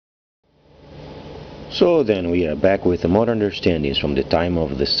So then we are back with more understandings from the time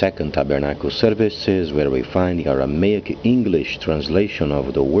of the Second Tabernacle services, where we find the Aramaic English translation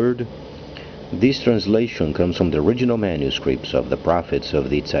of the word. This translation comes from the original manuscripts of the prophets of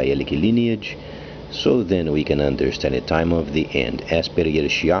the Israelic lineage, so then we can understand the time of the end as per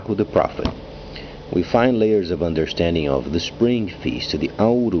Yeshayahu the prophet. We find layers of understanding of the spring feast, the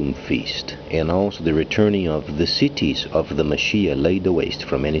autumn feast, and also the returning of the cities of the Mashiach laid waste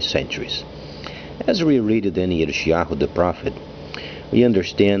for many centuries. As we read it in Yeshayahu the prophet, we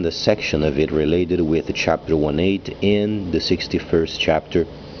understand the section of it related with chapter 1:8 and the 61st chapter,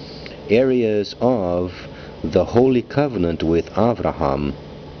 areas of the holy covenant with Abraham,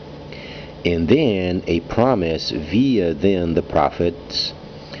 and then a promise via then the prophets,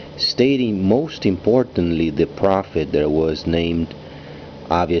 stating most importantly the prophet that was named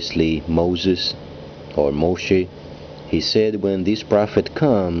obviously Moses or Moshe. He said, when this prophet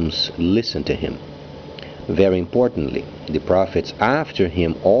comes, listen to him. Very importantly, the prophets after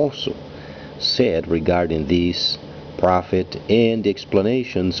him also said regarding this prophet and the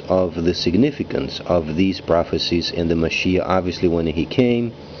explanations of the significance of these prophecies, and the Mashiach obviously when he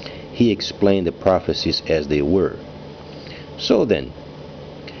came, he explained the prophecies as they were. So then,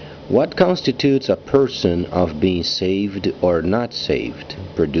 what constitutes a person of being saved or not saved?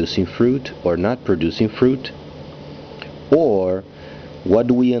 Producing fruit or not producing fruit? Or what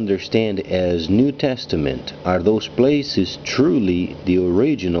do we understand as New Testament? Are those places truly the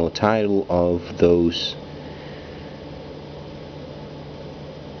original title of those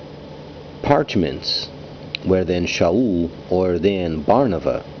parchments, where then Shaul or then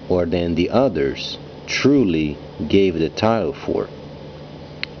Barnabas or then the others truly gave the title for?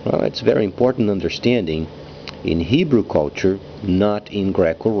 Well, it's very important understanding in Hebrew culture, not in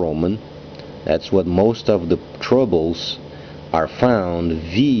Greco-Roman. That's what most of the troubles are found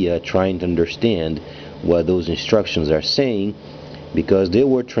via trying to understand what those instructions are saying, because they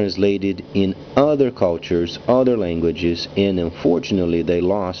were translated in other cultures, other languages, and unfortunately they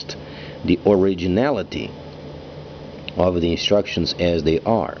lost the originality of the instructions as they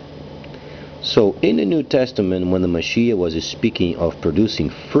are. So in the New Testament, when the Mashiach was speaking of producing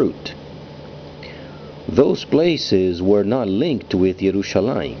fruit, those places were not linked with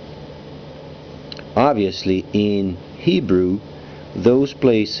Jerusalem. Obviously in Hebrew, those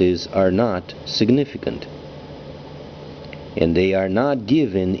places are not significant, and they are not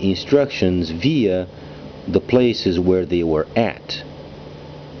given instructions via the places where they were at.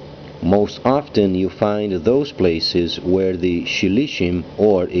 Most often you find those places where the Shilishim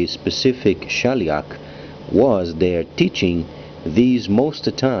or a specific Shaliach was there teaching. These most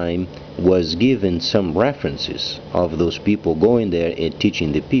of the time was given some references of those people going there and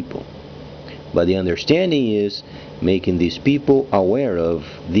teaching the people. But the understanding is making these people aware of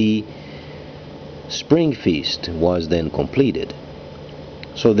the spring feast was then completed.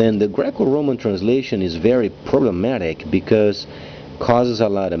 So then the Greco-Roman translation is very problematic because causes a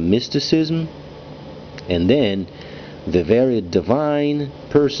lot of mysticism, and then the very divine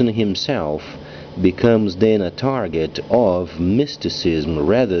person himself becomes then a target of mysticism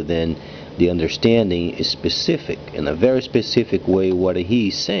rather than the understanding is specific, in a very specific way, what he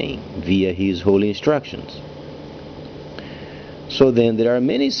is saying via his holy instructions. So then there are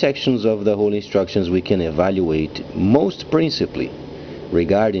many sections of the holy instructions we can evaluate, most principally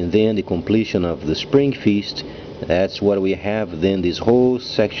regarding then the completion of the spring feast. That's what we have then, this whole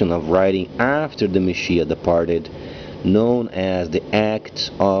section of writing after the Mashiach departed, known as the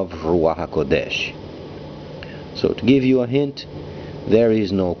Acts of Ruach HaKodesh. So to give you a hint, there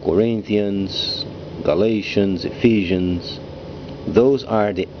is no Corinthians, Galatians, Ephesians. Those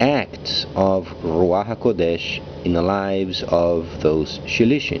are the acts of Ruach HaKodesh in the lives of those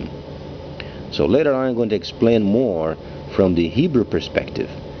Shilishim. So later on I'm going to explain more from the Hebrew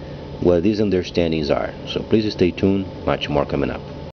perspective what these understandings are. So please stay tuned, much more coming up.